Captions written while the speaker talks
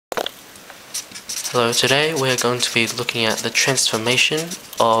Hello, today we're going to be looking at the transformation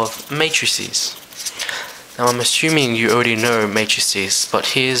of matrices. Now I'm assuming you already know matrices, but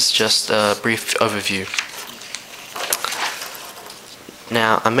here's just a brief overview.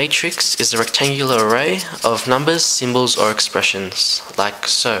 Now a matrix is a rectangular array of numbers, symbols or expressions, like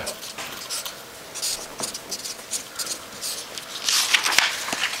so.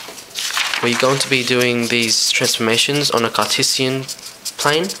 We're going to be doing these transformations on a Cartesian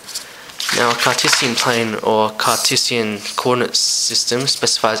plane. Now a Cartesian plane or Cartesian coordinate system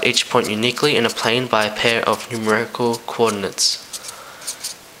specifies each point uniquely in a plane by a pair of numerical coordinates.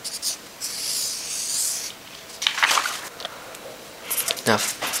 Now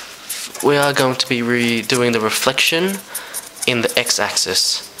we are going to be redoing the reflection in the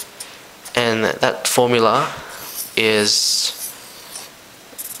x-axis, and that formula is,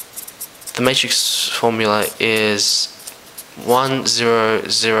 the matrix formula is 1, 0,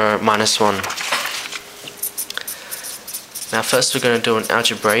 0, minus 1. Now first we're going to do an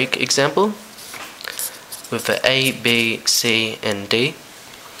algebraic example with the A, B, C and D.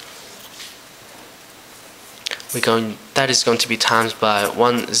 That is going to be times by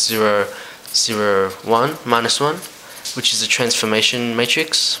 1, 0, 0, 1, minus 1, which is a transformation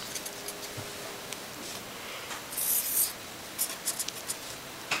matrix.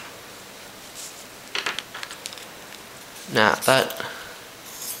 Now that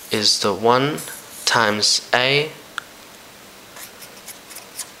is the 1 times A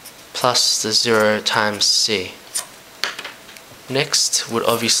plus the 0 times C. Next would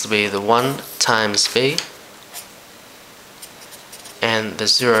obviously be the 1 times B and the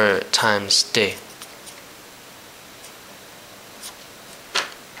 0 times D.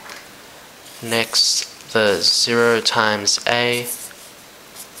 Next the 0 times A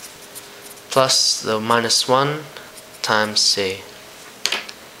plus the minus 1 times C.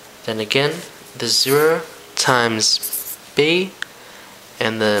 Then again the 0 times B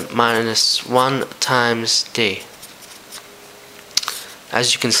and the minus 1 times D.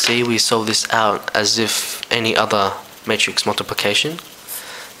 As you can see, we solve this out as if any other matrix multiplication.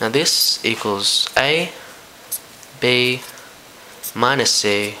 Now this equals A, B, minus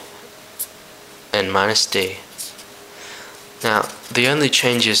C and minus D. Now the only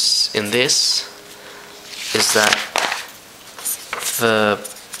changes in this is that the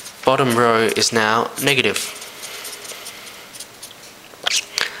bottom row is now negative.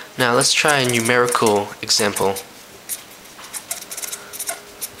 Now let's try a numerical example.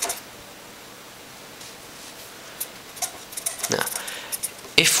 Now,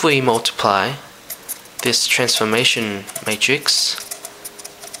 if we multiply this transformation matrix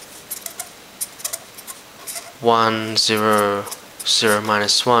 1, 0, 0,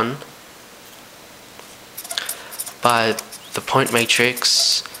 minus 1 by the point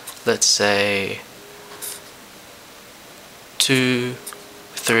matrix, let's say 2,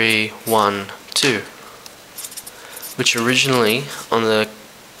 3, 1, 2, which originally on the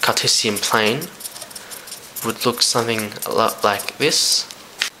Cartesian plane would look something a lot like this.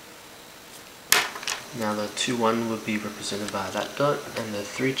 Now the 2, 1 would be represented by that dot and the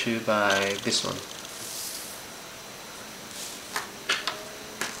 3, 2 by this one.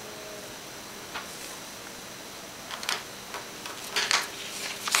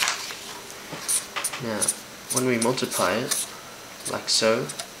 Now, when we multiply it, like so,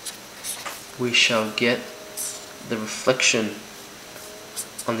 we shall get the reflection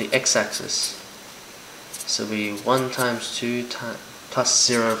on the x-axis. So we 1 times 2 plus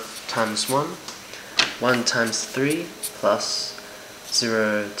 0 times 1, 1 times 3 plus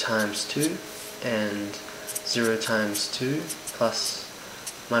 0 times 2, and 0 times 2 plus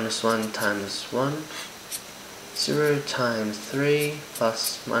minus 1 times 1, 0 times 3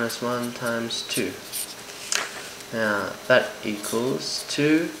 plus minus 1 times 2. Now that equals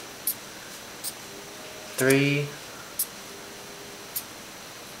 2, 3,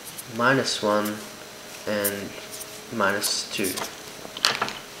 minus 1 and minus 2.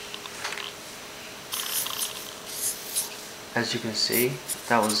 As you can see,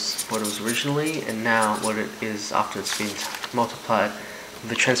 that was what it was originally, and now what it is after it's been multiplied with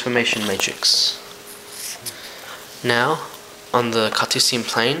the transformation matrix. Now, on the Cartesian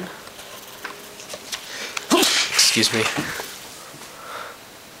plane, excuse me,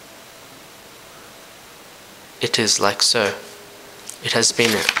 it is like so. It has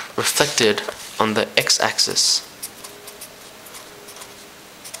been reflected on the x-axis.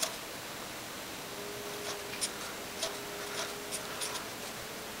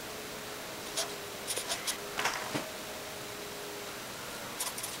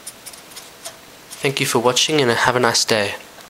 Thank you for watching and have a nice day.